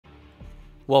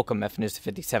Welcome,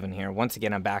 FNusa57 here. Once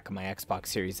again, I'm back on my Xbox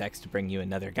Series X to bring you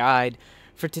another guide.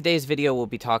 For today's video, we'll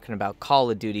be talking about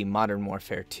Call of Duty Modern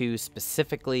Warfare 2,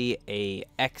 specifically a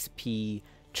XP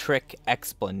trick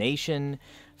explanation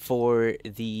for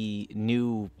the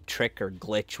new trick or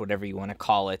glitch, whatever you want to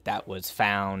call it, that was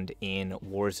found in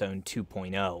Warzone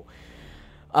 2.0.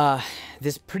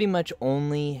 This pretty much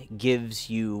only gives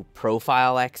you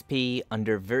profile XP.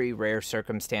 Under very rare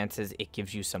circumstances, it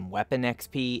gives you some weapon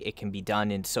XP. It can be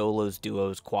done in solos,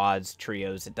 duos, quads,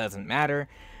 trios, it doesn't matter.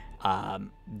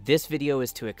 This video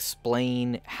is to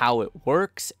explain how it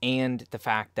works and the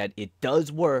fact that it does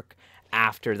work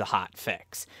after the hot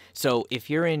fix. So if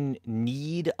you're in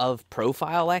need of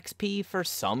profile XP for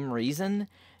some reason,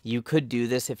 you could do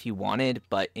this if you wanted,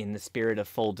 but in the spirit of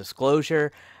full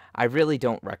disclosure, I really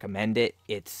don't recommend it.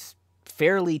 It's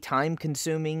fairly time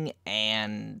consuming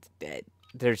and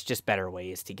there's just better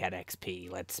ways to get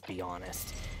XP, let's be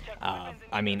honest.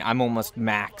 I mean, I'm almost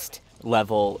maxed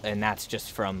level and that's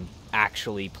just from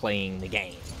actually playing the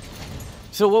game.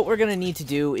 So what we're going to need to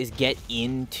do is get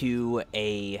into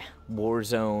a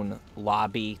Warzone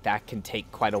lobby. That can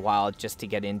take quite a while just to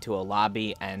get into a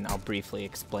lobby, and I'll briefly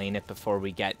explain it before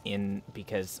we get in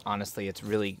because honestly it's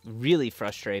really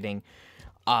frustrating.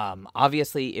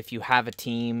 Obviously, if you have a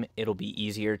team, it'll be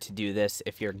easier to do this.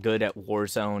 If you're good at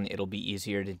Warzone, it'll be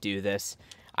easier to do this.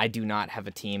 I do not have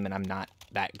a team, and I'm not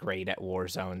that great at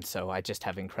Warzone, so I just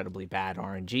have incredibly bad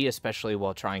RNG, especially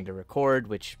while trying to record,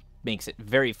 which makes it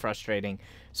very frustrating.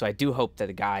 So I do hope that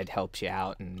the guide helps you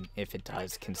out, and if it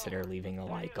does, consider leaving a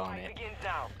like on it.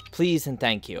 Please and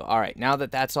thank you. Alright, now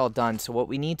that that's all done, so what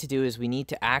we need to do is we need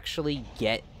to actually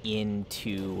get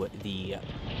into the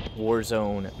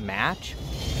Warzone match,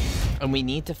 and we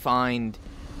need to find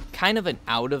kind of an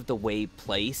out-of-the-way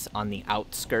place on the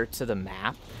outskirts of the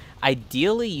map.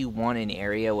 Ideally, you want an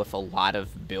area with a lot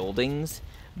of buildings,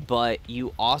 but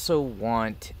you also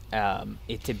want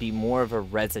it to be more of a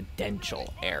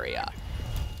residential area.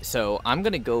 So I'm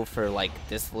going to go for like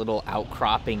this little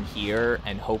outcropping here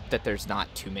and hope that there's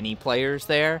not too many players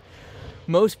there.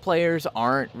 Most players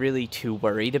aren't really too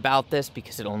worried about this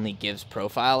because it only gives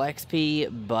profile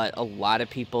XP, but a lot of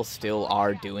people still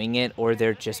are doing it, or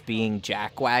they're just being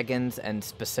jackwagons and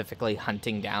specifically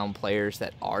hunting down players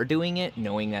that are doing it,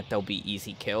 knowing that they'll be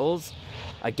easy kills.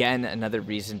 Again, another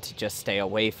reason to just stay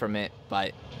away from it,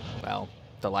 but, well,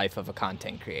 the life of a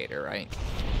content creator, right?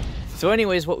 So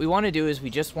anyways, what we want to do is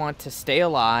we just want to stay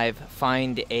alive,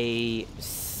 find a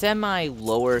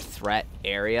semi-lower threat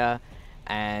area,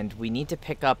 and we need to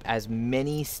pick up as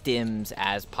many stims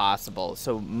as possible.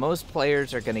 So most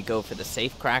players are going to go for the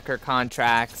safecracker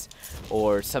contracts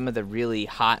or some of the really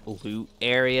hot loot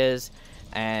areas,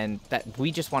 and that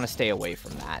we just want to stay away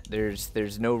from that.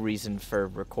 There's no reason for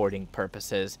recording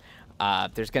purposes.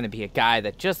 There's going to be a guy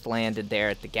that just landed there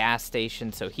at the gas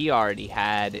station, so he already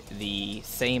had the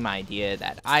same idea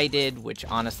that I did, which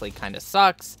honestly kind of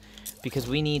sucks because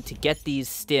we need to get these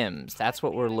stims. That's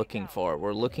what we're looking for.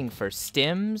 We're looking for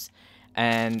stims,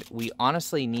 and we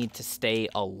honestly need to stay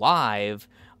alive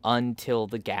until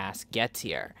the gas gets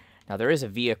here. Now, there is a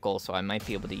vehicle, so I might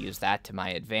be able to use that to my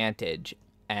advantage.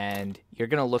 And you're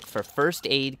going to look for first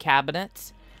aid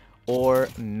cabinets or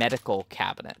medical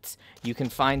cabinets. You can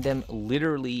find them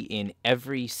literally in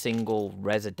every single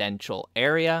residential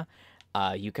area.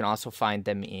 You can also find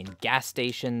them in gas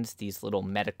stations, these little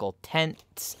medical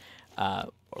tents,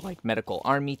 or like medical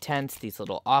army tents, these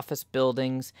little office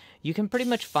buildings. You can pretty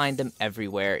much find them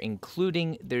everywhere,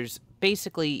 including there's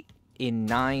basically in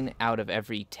 9 out of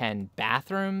every 10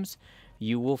 bathrooms,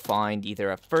 you will find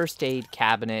either a first aid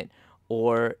cabinet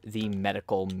or the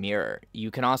medical mirror.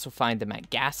 You can also find them at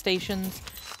gas stations,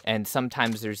 and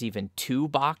sometimes there's even 2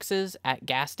 boxes at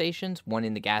gas stations, one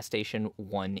in the gas station,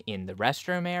 one in the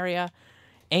restroom area.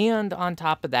 And on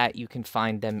top of that, you can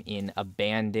find them in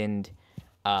abandoned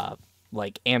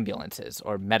like ambulances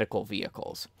or medical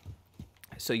vehicles.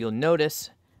 So you'll notice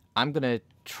I'm going to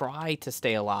try to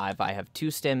stay alive. I have 2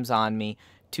 stims on me,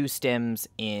 2 stims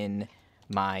in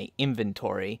my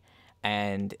inventory,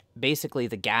 and basically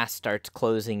the gas starts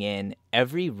closing in.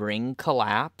 Every ring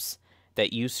collapse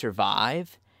that you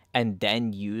survive and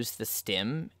then use the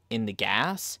stim in the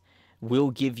gas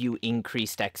will give you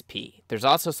increased XP. There's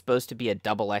also supposed to be a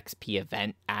double XP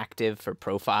event active for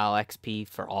profile XP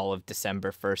for all of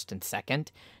December 1st and 2nd,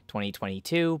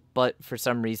 2022, but for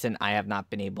some reason I have not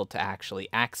been able to actually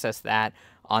access that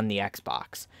on the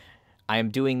Xbox. I am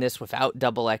doing this without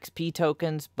double XP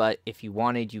tokens, but if you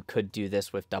wanted, you could do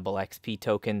this with double XP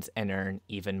tokens and earn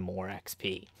even more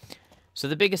XP. So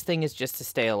the biggest thing is just to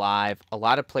stay alive. A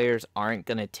lot of players aren't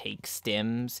going to take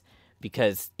stims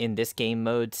because in this game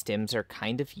mode, stims are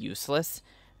kind of useless.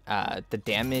 The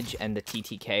damage and the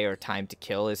TTK, or time to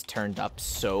kill, is turned up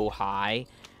so high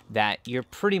that you're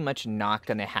pretty much not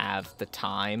going to have the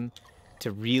time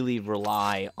to really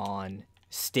rely on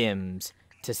stims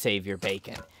to save your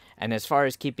bacon. And as far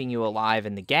as keeping you alive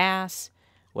in the gas,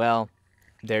 well,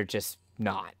 they're just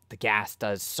not. The gas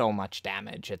does so much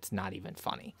damage, it's not even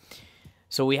funny.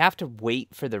 So we have to wait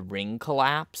for the ring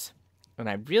collapse. And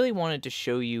I really wanted to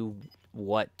show you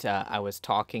what I was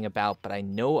talking about, but I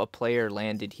know a player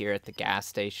landed here at the gas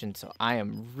station, so I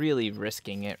am really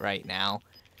risking it right now.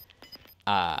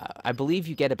 I believe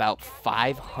you get about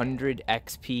 500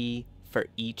 XP for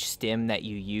each stim that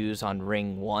you use on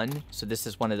ring 1. So this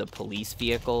is one of the police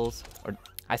vehicles, or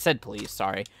I said police,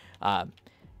 sorry.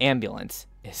 Ambulance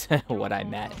is what I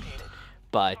meant.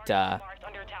 But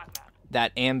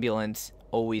that ambulance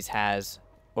always has,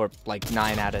 or like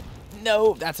 9 out of...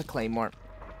 No, that's a claymore.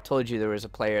 Told you there was a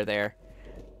player there.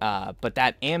 But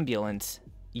that ambulance,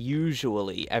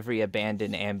 usually every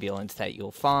abandoned ambulance that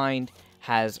you'll find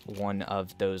has one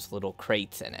of those little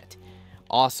crates in it.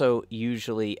 Also,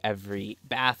 usually every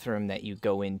bathroom that you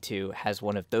go into has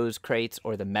one of those crates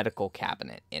or the medical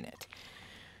cabinet in it.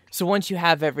 So once you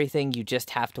have everything, you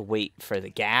just have to wait for the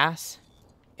gas.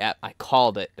 Yep, I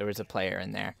called it. There was a player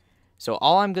in there. So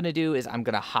all I'm going to do is I'm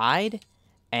going to hide,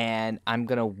 and I'm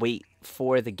going to wait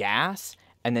for the gas,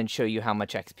 and then show you how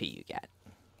much XP you get.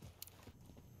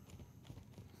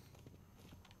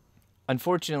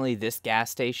 Unfortunately, this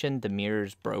gas station, the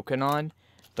mirror's broken on,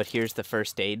 but here's the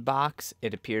first aid box.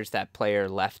 It appears that player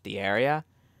left the area,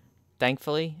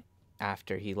 thankfully,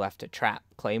 after he left a trap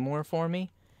claymore for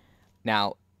me.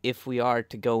 Now, if we are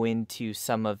to go into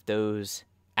some of those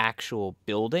actual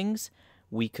buildings,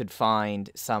 we could find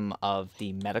some of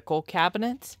the medical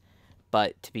cabinets,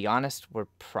 but to be honest, we're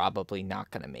probably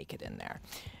not going to make it in there.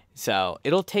 So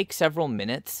it'll take several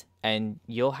minutes, and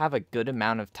you'll have a good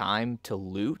amount of time to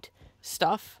loot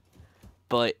stuff,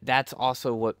 but that's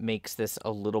also what makes this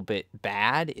a little bit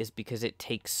bad, is because it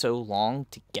takes so long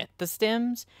to get the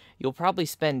stims. You'll probably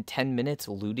spend 10 minutes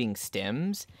looting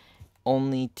stims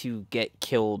only to get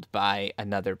killed by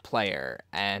another player,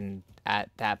 and at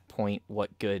that point,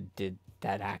 what good did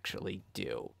that actually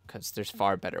do? Because there's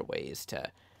far better ways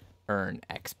to earn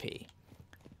XP.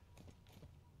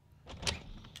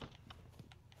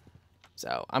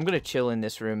 So I'm going to chill in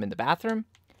this room in the bathroom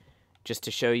just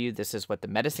to show you this is what the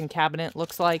medicine cabinet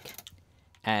looks like,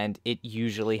 and it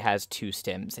usually has 2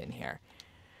 stims in here.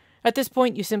 At this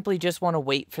point, you simply just want to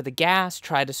wait for the gas,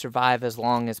 try to survive as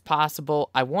long as possible.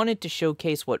 I wanted to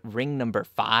showcase what ring number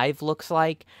 5 looks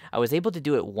like. I was able to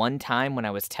do it one time when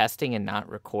I was testing and not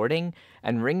recording,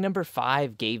 and ring number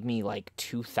 5 gave me like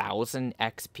 2,000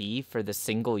 XP for the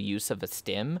single use of a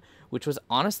stim, which was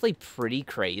honestly pretty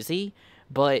crazy.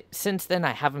 But since then,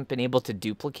 I haven't been able to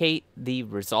duplicate the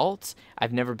results.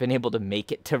 I've never been able to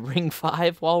make it to ring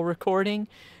 5 while recording.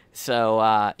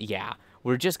 So, yeah.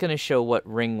 We're just going to show what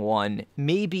ring 1,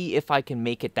 maybe if I can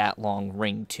make it that long,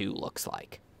 ring 2 looks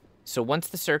like. So once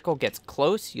the circle gets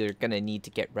close, you're going to need to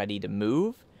get ready to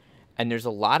move. And there's a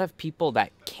lot of people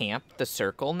that camp the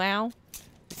circle now.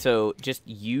 So just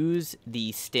use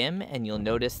the stim, and you'll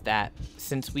notice that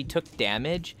since we took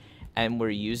damage and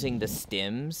we're using the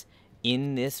stims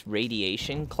in this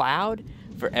radiation cloud,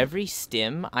 for every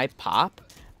stim I pop,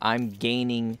 I'm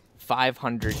gaining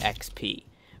 500 XP.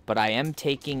 But I am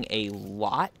taking a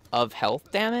lot of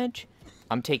health damage.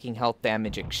 I'm taking health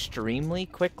damage extremely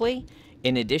quickly.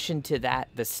 In addition to that,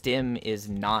 the stim is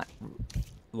not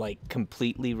like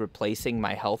completely replacing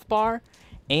my health bar,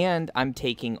 and I'm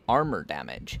taking armor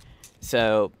damage.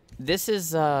 So this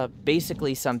is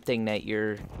basically something that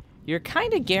you're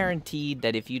kind of guaranteed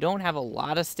that if you don't have a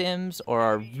lot of stims or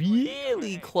are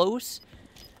really close,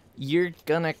 you're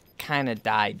gonna kind of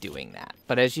die doing that.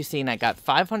 But as you've seen, I got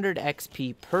 500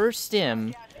 XP per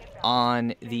stim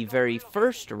on the very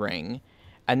first ring,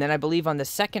 and then I believe on the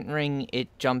second ring it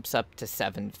jumps up to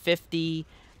 750,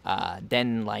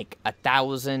 then like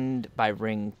 1,000 by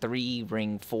ring 3,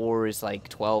 ring 4 is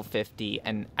like 1,250,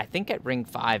 and I think at ring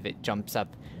 5 it jumps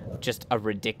up just a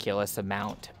ridiculous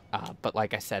amount, but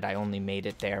like I said, I only made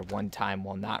it there one time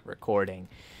while not recording.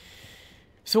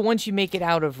 So once you make it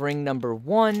out of ring number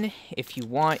 1, if you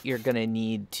want, you're going to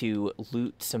need to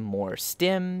loot some more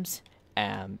stims.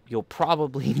 You'll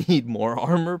probably need more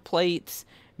armor plates,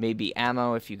 maybe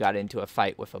ammo if you got into a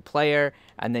fight with a player,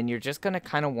 and then you're just going to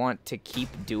kind of want to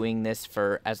keep doing this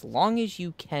for as long as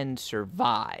you can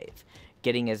survive,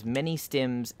 getting as many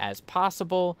stims as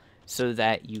possible so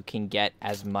that you can get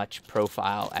as much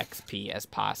profile XP as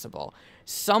possible.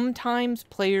 Sometimes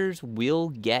players will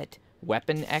get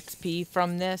weapon XP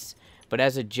from this, but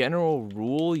as a general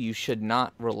rule, you should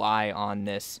not rely on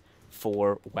this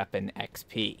for weapon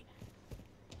XP.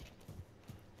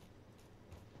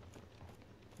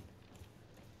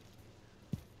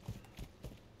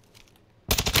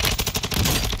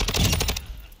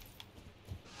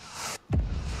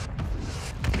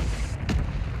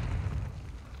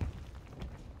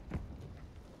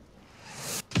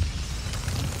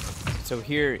 So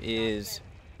here is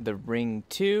the ring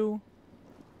 2.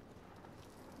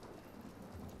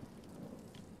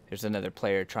 There's another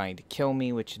player trying to kill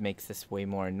me, which makes this way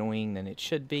more annoying than it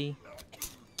should be.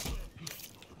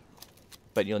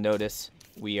 But you'll notice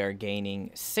we are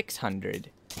gaining 600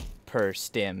 per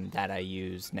stim that I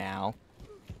use now.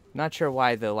 Not sure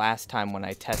why the last time when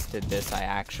I tested this I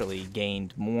actually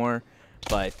gained more,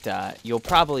 but you'll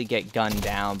probably get gunned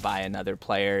down by another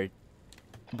player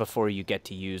before you get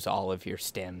to use all of your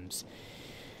stims.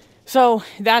 So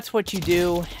that's what you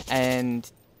do, and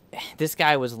this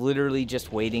guy was literally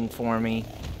just waiting for me.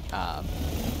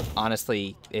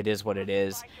 Honestly, it is what it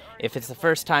is. If it's the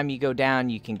first time you go down,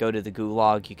 you can go to the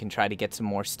gulag. You can try to get some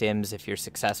more stims if you're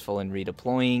successful in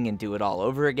redeploying and do it all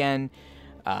over again.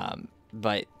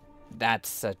 But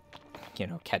that's a,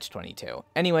 catch-22.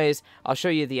 Anyways, I'll show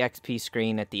you the XP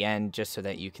screen at the end just so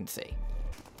that you can see.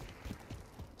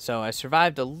 So I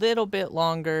survived a little bit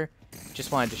longer.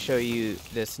 Just wanted to show you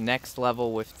this next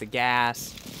level with the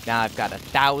gas. Now I've got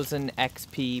 1,000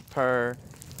 XP per.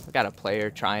 I've got a player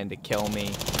trying to kill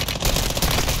me.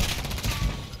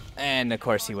 And of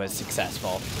course he was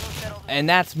successful. And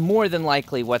that's more than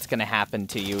likely what's going to happen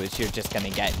to you, is you're just going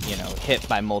to get, hit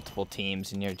by multiple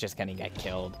teams and you're just going to get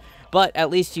killed. But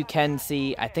at least you can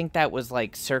see, I think that was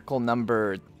like circle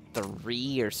number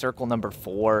 3 or circle number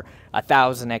 4,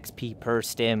 1,000 XP per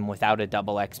stim without a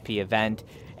double XP event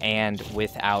and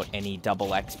without any double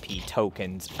XP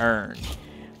tokens earned.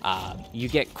 You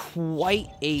get quite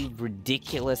a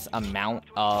ridiculous amount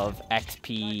of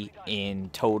XP in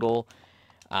total,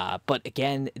 but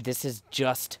again, this is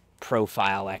just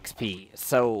profile XP,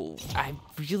 so I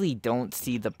really don't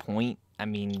see the point. I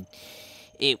mean,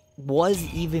 it was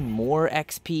even more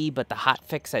XP, but the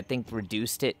hotfix, I think,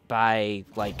 reduced it by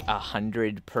like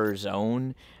 100 per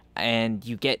zone, and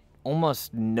you get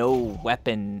almost no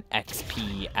weapon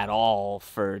XP at all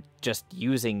for just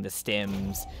using the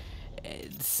stims.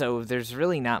 So there's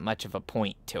really not much of a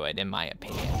point to it, in my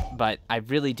opinion. But I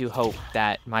really do hope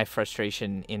that my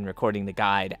frustration in recording the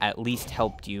guide at least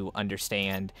helped you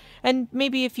understand. And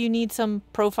maybe if you need some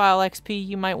profile XP,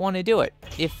 you might want to do it,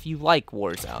 if you like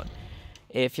Warzone.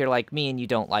 If you're like me and you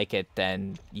don't like it,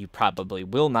 then you probably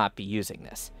will not be using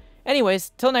this.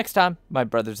 Anyways, till next time, my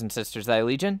brothers and sisters, thy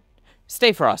legion,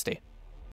 stay frosty.